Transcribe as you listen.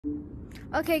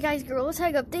Okay, guys, Gorilla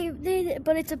Tag updated,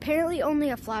 but it's apparently only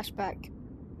a flashback.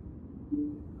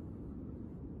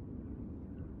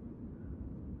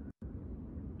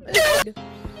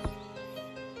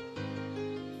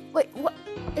 Wait, what?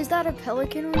 Is that a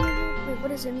pelican over there? Wait, what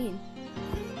does it mean?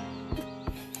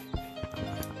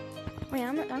 Wait,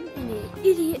 I'm an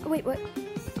idiot. Wait, what?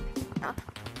 Ah.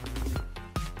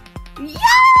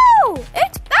 Yo!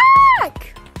 It's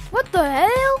back! What the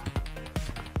hell?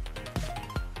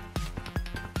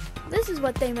 This is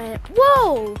what they meant.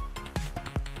 Whoa!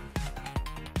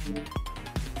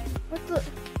 What the?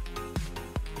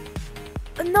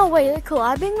 No way, they're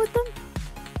collabing with them?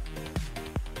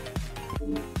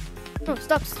 No,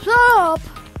 stop.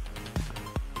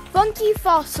 Funky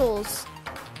fossils.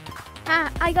 Ah,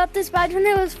 I got this badge when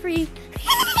it was free.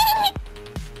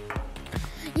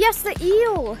 Yes, the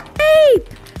eel. Vape!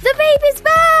 The vape is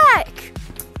back!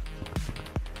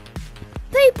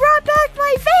 They brought back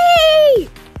my vape!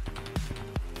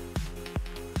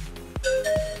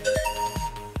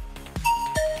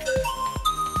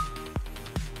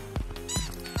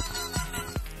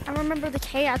 I remember the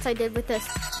chaos I did with this.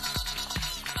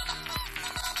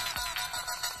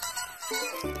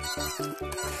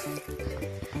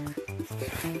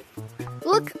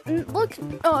 Look,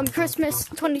 Christmas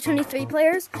 2023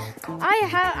 players. I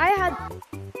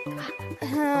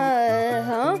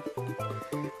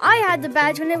had the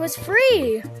badge when it was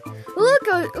free.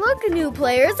 Look, new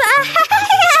players.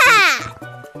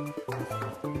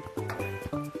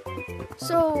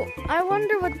 So, I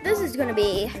wonder what this is gonna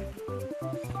be.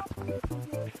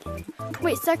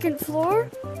 Wait, second floor?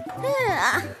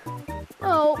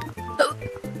 Oh.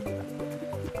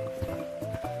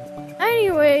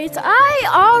 Anyways, I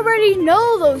already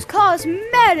know those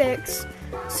cosmetics.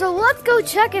 So let's go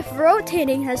check if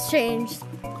rotating has changed.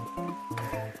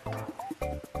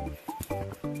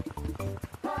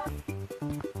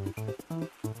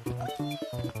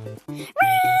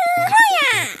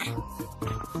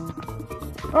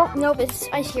 Oh, nope, it's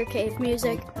Ice Here Cave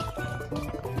music.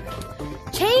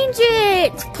 Change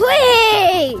it,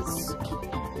 please!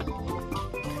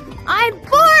 I'm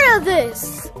bored of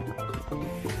this!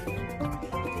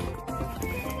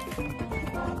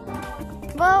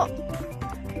 Well,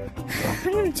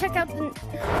 I'm gonna check out the...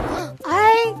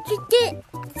 I could get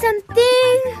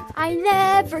something I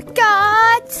never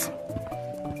got!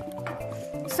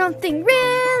 Something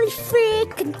really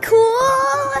freaking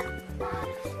cool!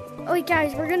 Oh wait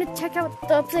guys, we're gonna check out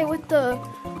the update with the...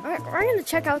 We're gonna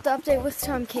check out the update with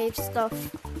some cave stuff.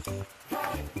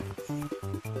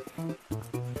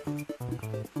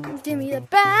 Give me the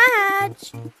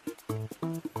badge!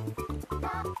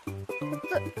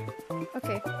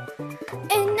 Okay.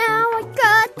 And now I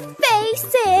got the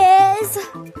faces!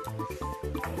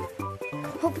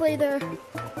 Hopefully they're...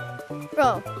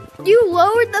 Bro, you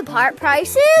lowered the part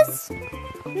prices?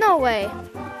 No way.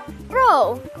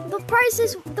 Bro, the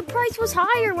price was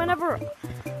higher whenever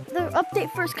the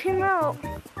update first came out.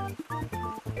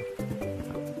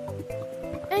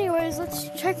 Anyways, let's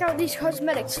check out these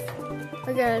cosmetics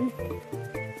again.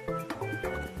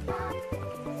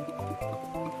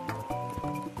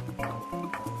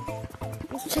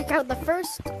 Let's check out the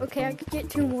first. Okay, I could get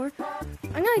two more.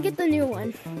 I'm gonna get the new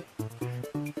one.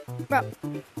 Bro,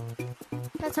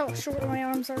 that's how short my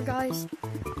arms are, guys.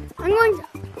 I'm going to...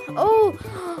 Oh,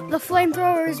 the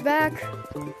flamethrower is back.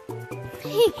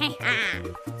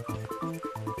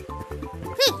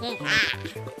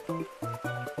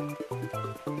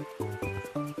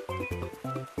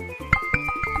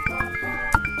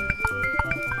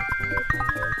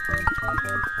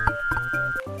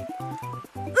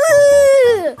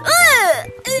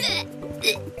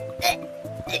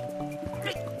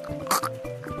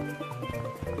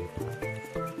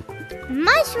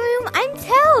 Mushroom, I'm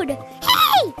Toad.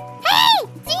 Hey! Hey!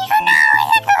 Do you know what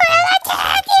a gorilla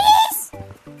tag is?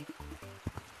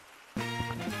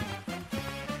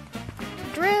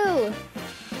 Drew.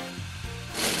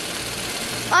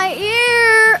 My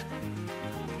ear.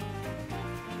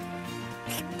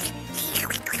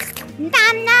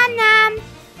 Nom nom nom.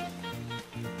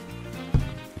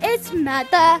 It's Matt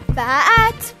the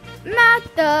Bat. Matt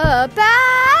the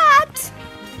Bat.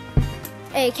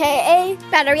 AKA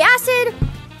Battery Acid.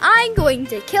 I'm going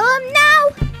to kill him now.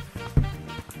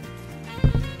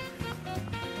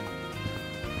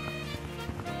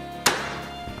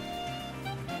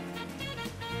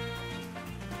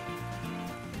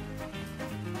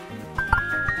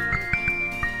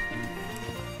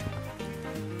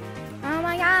 Oh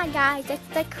my god, guys, it's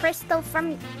the crystal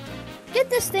from... Get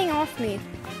this thing off me.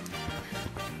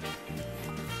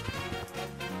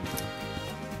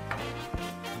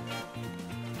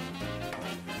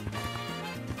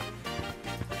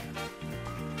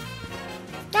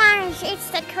 guys, it's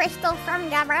the crystal from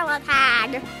Gorilla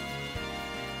Tag.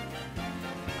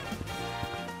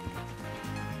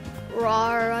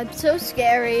 Rawr, I'm so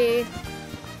scary.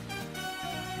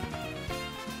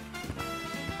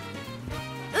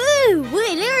 Ooh,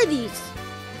 wait, there are these.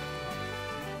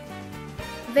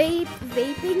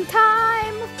 Vaping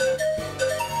time.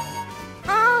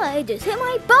 I just hit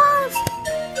my boss.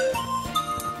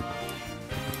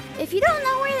 If you don't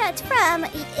know where that's from,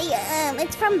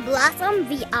 it's from Blossom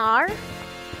VR.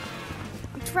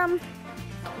 It's from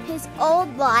his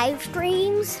old live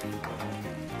streams.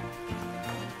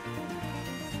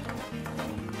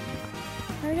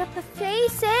 Hurry up the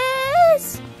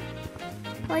faces.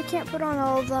 Oh, I can't put on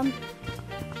all of them.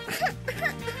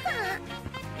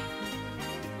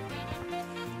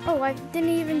 Oh, I didn't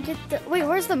even get the... Wait,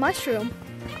 where's the mushroom?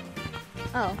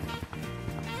 Oh.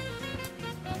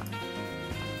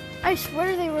 I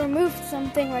swear they removed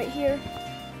something right here.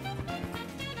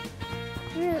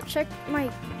 I'm gonna check my...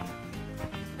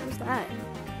 What was that?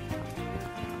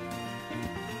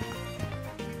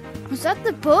 Was that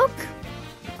the book?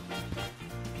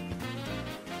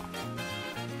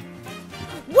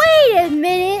 Wait a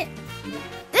minute!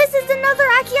 This is another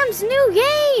Akium's new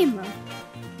game!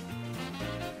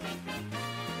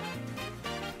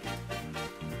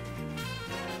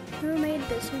 Who made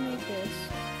this? Who made this?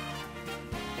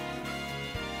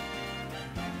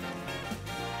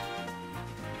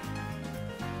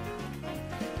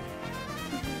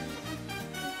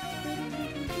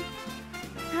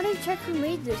 How do you check who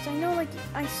made this? I know, like,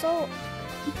 I saw...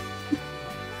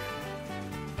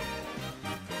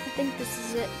 I think this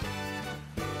is it.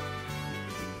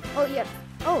 Oh, yep.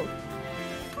 Oh.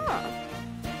 Huh.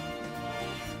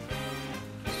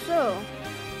 So,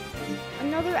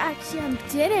 another Axiom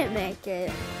didn't make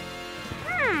it.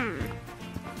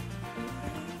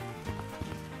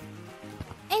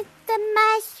 It's the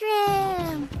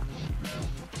mushroom.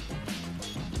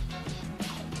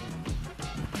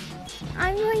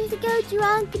 I'm going to go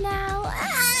drunk now.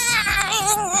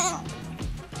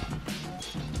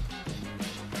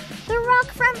 The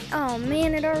rock from... Oh,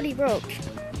 man, it already broke.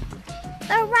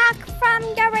 The rock from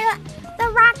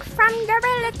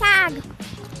Gorilla Tag.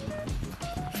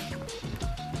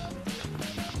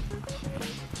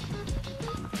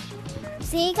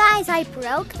 See, guys, I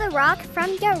broke the rock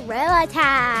from Gorilla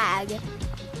Tag.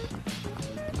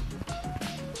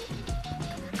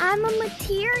 I'm a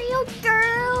material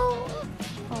girl.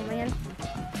 Oh, man.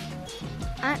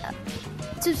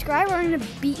 Subscribe or I'm gonna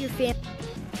beat your fan.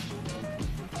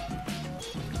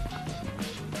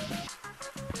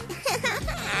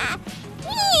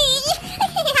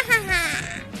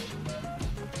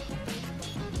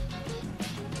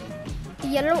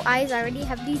 Yellow eyes, I already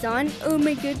have these on. Oh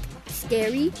my god,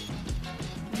 scary.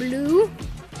 Blue.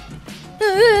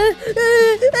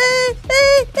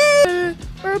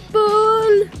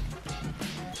 Purple.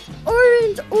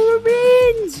 Orange.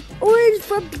 Orange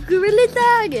from Gorilla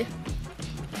Tag.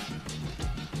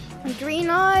 Green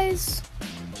eyes.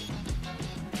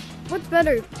 What's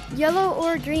better, yellow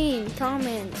or green?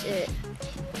 Comment it.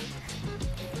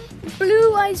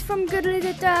 Blue eyes from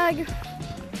Gorilla Tag.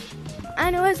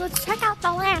 Anyways, let's check out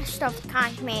the last of the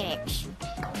cosmetics.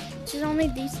 There's only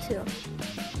these two.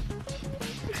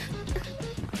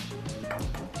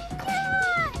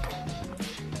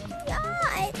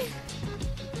 God.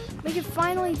 We can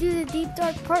finally do the Deep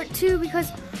Dark Part 2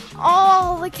 because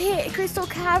all the crystal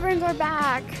caverns are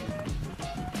back.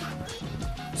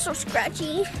 So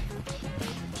scratchy.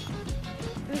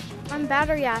 I'm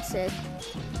battery acid.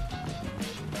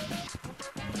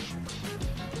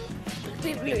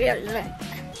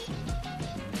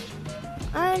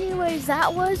 Anyways,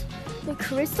 that was the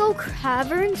Crystal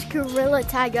Caverns Gorilla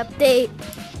Tag update.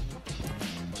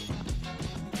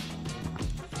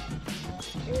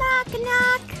 Knock,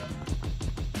 knock.